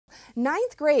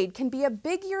Ninth grade can be a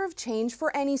big year of change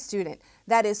for any student.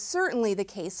 That is certainly the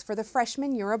case for the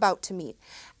freshman you're about to meet.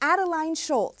 Adeline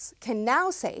Schultz can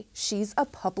now say she's a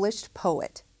published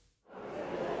poet.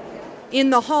 In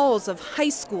the halls of high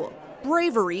school,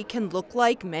 bravery can look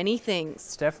like many things.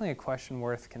 It's definitely a question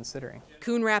worth considering.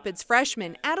 Coon Rapids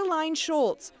freshman Adeline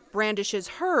Schultz brandishes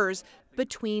hers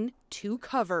between two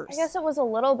covers. I guess it was a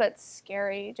little bit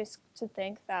scary just to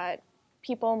think that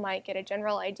people might get a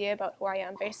general idea about who I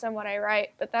am based on what I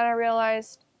write, but then I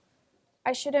realized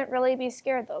I shouldn't really be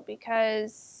scared though,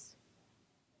 because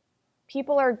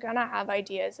people are gonna have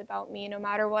ideas about me no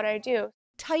matter what I do.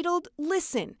 Titled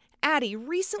Listen, Addie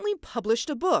recently published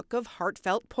a book of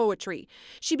heartfelt poetry.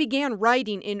 She began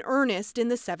writing in earnest in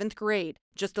the 7th grade.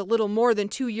 Just a little more than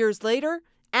 2 years later,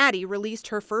 Addie released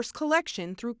her first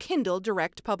collection through Kindle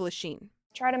Direct Publishing.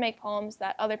 Try to make poems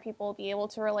that other people will be able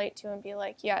to relate to and be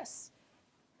like, yes,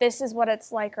 this is what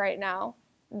it's like right now.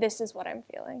 This is what I'm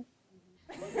feeling.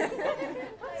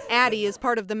 Addie is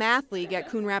part of the Math League at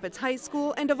Coon Rapids High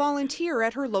School and a volunteer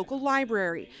at her local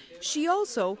library. She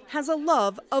also has a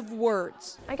love of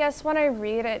words. I guess when I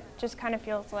read, it just kind of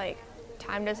feels like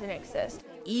time doesn't exist.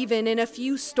 Even in a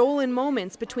few stolen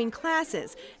moments between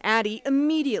classes, Addie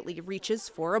immediately reaches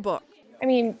for a book. I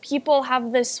mean, people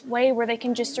have this way where they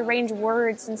can just arrange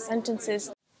words and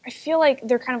sentences. I feel like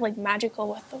they're kind of like magical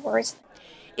with the words.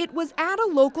 It was at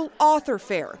a local author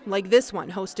fair, like this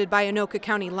one hosted by Anoka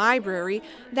County Library,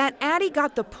 that Addie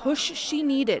got the push she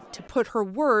needed to put her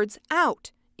words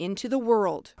out into the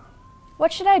world.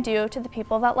 What should I do to the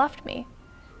people that left me?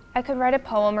 I could write a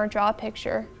poem or draw a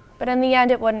picture, but in the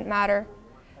end it wouldn't matter.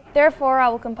 Therefore, I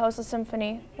will compose a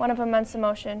symphony, one of immense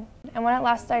emotion, and when at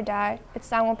last I die, its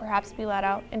sound will perhaps be let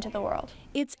out into the world.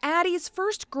 It's Addie's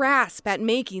first grasp at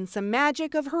making some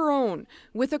magic of her own,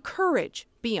 with a courage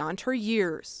beyond her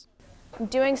years. I'm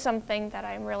doing something that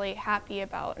I'm really happy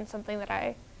about and something that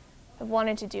I have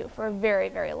wanted to do for a very,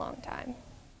 very long time.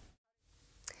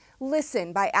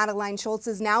 Listen by Adeline Schultz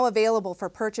is now available for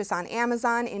purchase on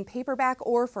Amazon in paperback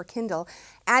or for Kindle.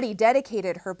 Addie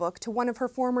dedicated her book to one of her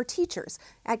former teachers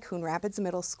at Coon Rapids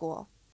Middle School.